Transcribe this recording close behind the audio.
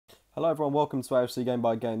Hello everyone, welcome to AFC Game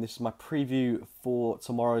by Game. This is my preview for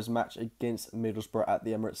tomorrow's match against Middlesbrough at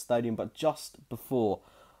the Emirates Stadium. But just before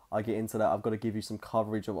I get into that, I've got to give you some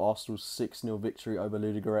coverage of Arsenal's 6-0 victory over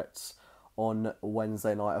Ludogorets on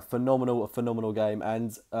Wednesday night. A phenomenal game,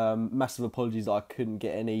 and massive apologies that I couldn't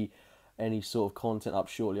get any sort of content up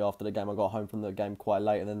shortly after the game. I got home from the game quite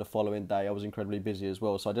late, and then the following day I was incredibly busy as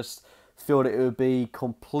well. So I just feel that it would be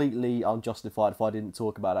completely unjustified if I didn't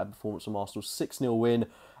talk about that performance from Arsenal's 6-0 win,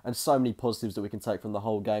 and so many positives that we can take from the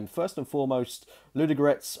whole game. First and foremost,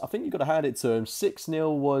 Ludogorets, I think you've got to hand it to him.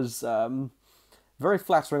 6-0 was very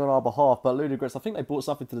flattering on our behalf, but Ludogorets, I think they brought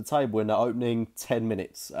something to the table in the opening 10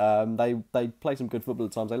 minutes. They play some good football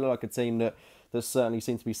at times. They look like a team that certainly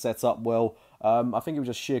seemed to be set up well. I think it was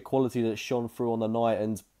just sheer quality that shone through on the night,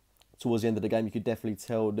 and towards the end of the game, you could definitely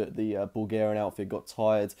tell that the Bulgarian outfit got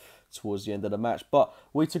tired towards the end of the match. But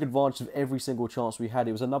we took advantage of every single chance we had.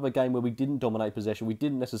 It was another game where we didn't dominate possession. We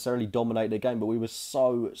didn't necessarily dominate the game, but we were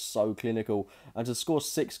so clinical. And to score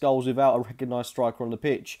 6 goals without a recognised striker on the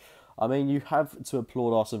pitch, I mean, you have to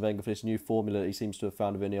applaud Arsene Wenger for this new formula that he seems to have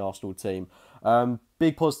found within the Arsenal team.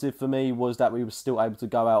 Big positive for me was that we were still able to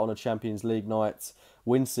go out on a Champions League night,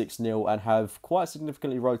 win 6-0, and have quite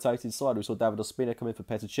significantly rotated side. We saw David Ospina come in for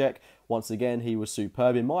Petr Cech. Once again, he was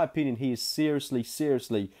superb. In my opinion, he is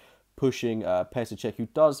seriously pushing Petr Cech, who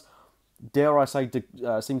does, dare I say,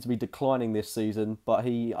 seem to be declining this season, but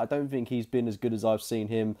I don't think he's been as good as I've seen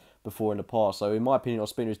him before in the past. So in my opinion,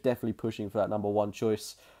 Ospina is definitely pushing for that number one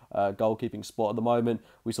choice goalkeeping spot at the moment.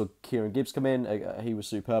 We saw Kieran Gibbs come in. He was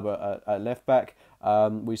superb at left back.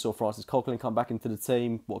 We saw Francis Coquelin come back into the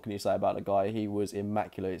team. What can you say about the guy? He was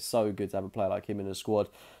immaculate. It's so good to have a player like him in the squad.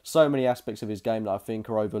 So many aspects of his game that I think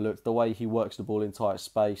are overlooked. The way he works the ball in tight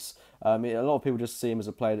space. A lot of people just see him as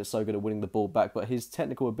a player that's so good at winning the ball back, but his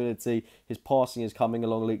technical ability, his passing is coming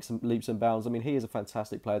along leaps and bounds. I mean, he is a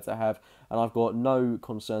fantastic player to have, and I've got no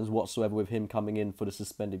concerns whatsoever with him coming in for the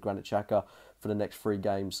suspended Granit Xhaka for the next 3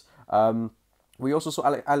 games. We also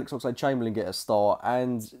saw Alex Oxlade-Chamberlain get a start,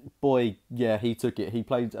 and boy, yeah, he took it. He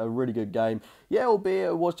played a really good game. Yeah, albeit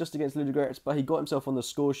it was just against Ludogorets, but he got himself on the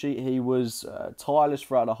score sheet. He was tireless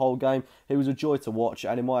throughout the whole game. He was a joy to watch,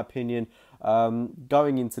 and in my opinion,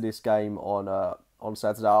 going into this game on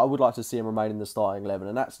Saturday, I would like to see him remain in the starting 11,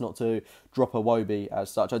 and that's not to drop Iwobi as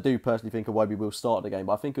such. I do personally think Iwobi will start the game,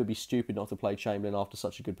 but I think it would be stupid not to play Chamberlain after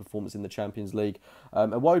such a good performance in the Champions League.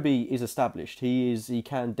 Iwobi is established. He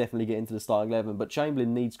can definitely get into the starting 11, but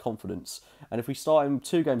Chamberlain needs confidence. And if we start him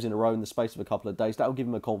 2 games in a row in the space of a couple of days, that will give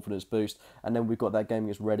him a confidence boost. And then we've got that game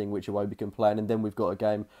against Reading, which Iwobi can play, and then we've got a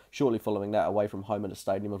game shortly following that away from home at the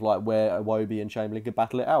Stadium of Light, where Iwobi and Chamberlain could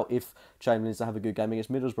battle it out if Chamberlain is to have a good game against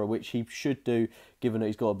Middlesbrough, which he should do, given that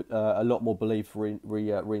he's got a lot more belief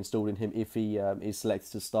reinstalled in him if he is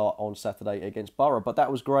selected to start on Saturday against Borough. But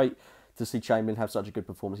that was great to see Chamberlain have such a good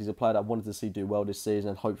performance. He's a player that I wanted to see do well this season,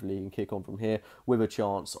 and hopefully he can kick on from here with a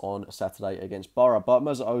chance on Saturday against Borough. But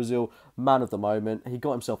Mesut Ozil, man of the moment, he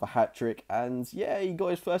got himself a hat-trick, and yeah, he got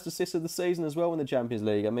his first assist of the season as well in the Champions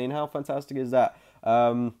League. I mean, how fantastic is that?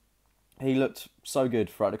 He looked so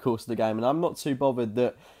good throughout the course of the game, and I'm not too bothered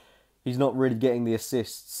that he's not really getting the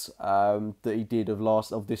assists that he did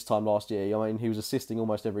of this time last year. I mean, he was assisting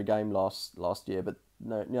almost every game last year, but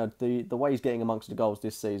no, the way he's getting amongst the goals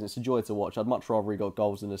this season, it's a joy to watch. I'd much rather he got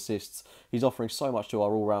goals than assists. He's offering so much to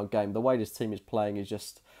our all-round game. The way this team is playing is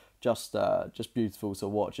just beautiful to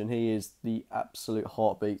watch, and he is the absolute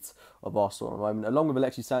heartbeat of Arsenal at the moment. Along with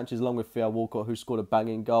Alexis Sanchez, along with Theo Walcott, who scored a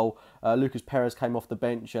banging goal. Lucas Perez came off the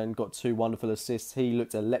bench and got 2 wonderful assists. He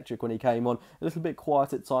looked electric when he came on. A little bit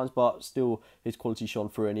quiet at times, but still his quality shone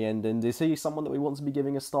through in the end. And is he someone that we want to be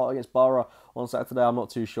giving a start against Borough on Saturday? I'm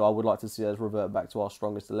not too sure. I would like to see us revert back to our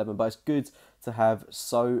strongest 11, but it's good to have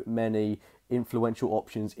so many influential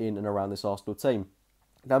options in and around this Arsenal team.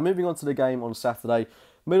 Now, moving on to the game on Saturday,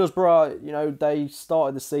 Middlesbrough, they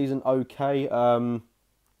started the season okay.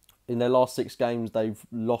 In their last 6 games, they've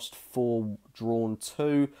lost 4, drawn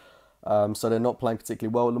 2. So they're not playing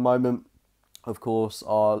particularly well at the moment. Of course,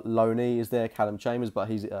 our loanee is there, Callum Chambers, but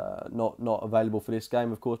he's not available for this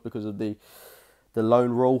game, of course, because of the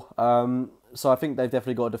loan rule. So I think they've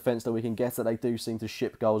definitely got a defence that we can get at. They do seem to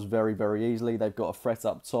ship goals very easily. They've got a threat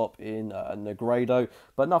up top in Negredo,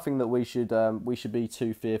 but nothing that we should be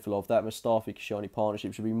too fearful of. That Mustafi-Koscielny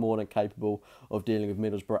partnership should be more than capable of dealing with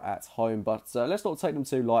Middlesbrough at home. But let's not take them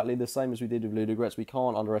too lightly. The same as we did with Ludogorets, we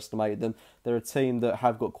can't underestimate them. They're a team that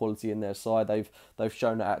have got quality in their side. They've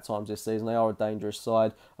shown that at times this season. They are a dangerous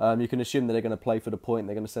side. You can assume that they're going to play for the point.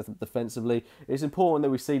 They're going to set up defensively. It's important that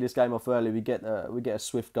we see this game off early. We get a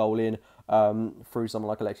swift goal in. Through someone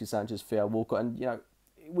like Alexis Sanchez, Theo Walcott, and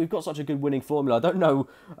we've got such a good winning formula. I don't know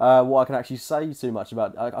what I can actually say too much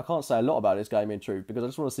about. I can't say a lot about this game in truth because I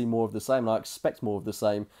just want to see more of the same. And I expect more of the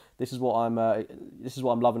same. This is what I'm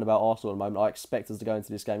loving about Arsenal at the moment. I expect us to go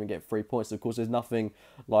into this game and get 3 points. Of course, there's nothing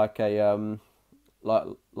like a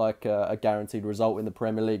guaranteed result in the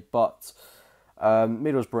Premier League, but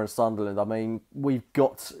Middlesbrough and Sunderland. I mean, we've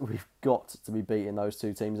got to be beating those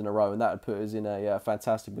two teams in a row, and that would put us in a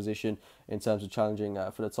fantastic position in terms of challenging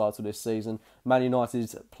for the title this season. Man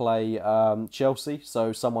United play Chelsea,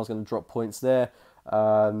 so someone's going to drop points there.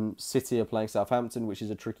 City are playing Southampton, which is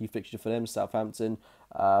a tricky fixture for them. Southampton,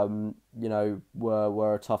 were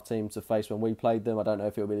a tough team to face when we played them. I don't know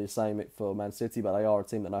if it'll be the same for Man City, but they are a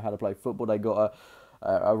team that know how to play football. They got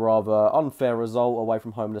a rather unfair result away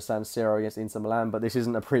from home to San Siro against Inter Milan, but this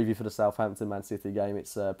isn't a preview for the Southampton-Man City game.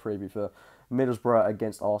 It's a preview for Middlesbrough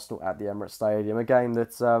against Arsenal at the Emirates Stadium. A game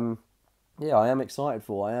that, I am excited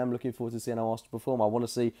for. I am looking forward to seeing how Arsenal perform. I want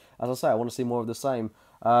to see, as I say, I want to see more of the same.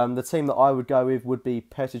 The team that I would go with would be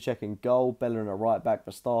Petr in goal, Bellerin at right back,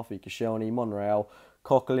 Mustafi, Koscielny, Monreal,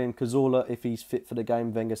 Coquelin, Cazorla if he's fit for the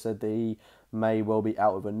game. Wenger said that he may well be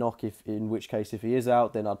out with a knock. In which case, if he is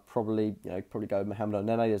out, then I'd probably go with Mohamed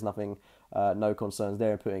Onene. There's nothing, no concerns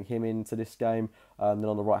there in putting him into this game. Then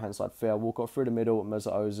on the right hand side, Theo Walcott through the middle,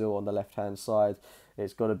 Mesut Ozil on the left hand side.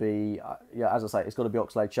 It's got to be, as I say, it's got to be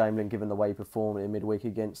Oxlade-Chamberlain given the way he performed in midweek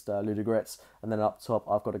against Ludogorets. And then up top,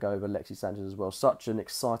 I've got to go over Alexis Sanchez as well. Such an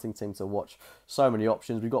exciting team to watch. So many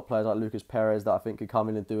options. We've got players like Lucas Perez that I think could come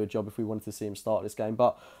in and do a job if we wanted to see him start this game.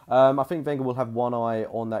 But I think Wenger will have one eye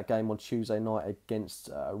on that game on Tuesday night against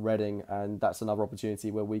Reading. And that's another opportunity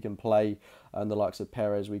where we can play the likes of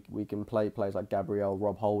Perez. We can play players like Gabriel,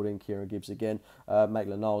 Rob Holding, Kieran Gibbs again,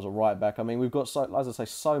 Maitland-Niles a right back. I mean, we've got, as I say,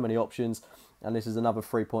 so many options. And this is another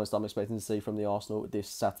 3 points that I'm expecting to see from the Arsenal this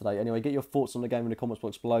Saturday. Anyway, get your thoughts on the game in the comments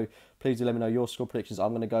box below. Please do let me know your score predictions. I'm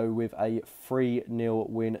going to go with a 3-0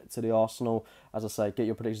 win to the Arsenal. As I say, get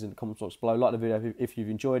your predictions in the comments box below. Like the video if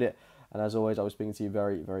you've enjoyed it. And as always, I'll be speaking to you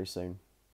very, very soon.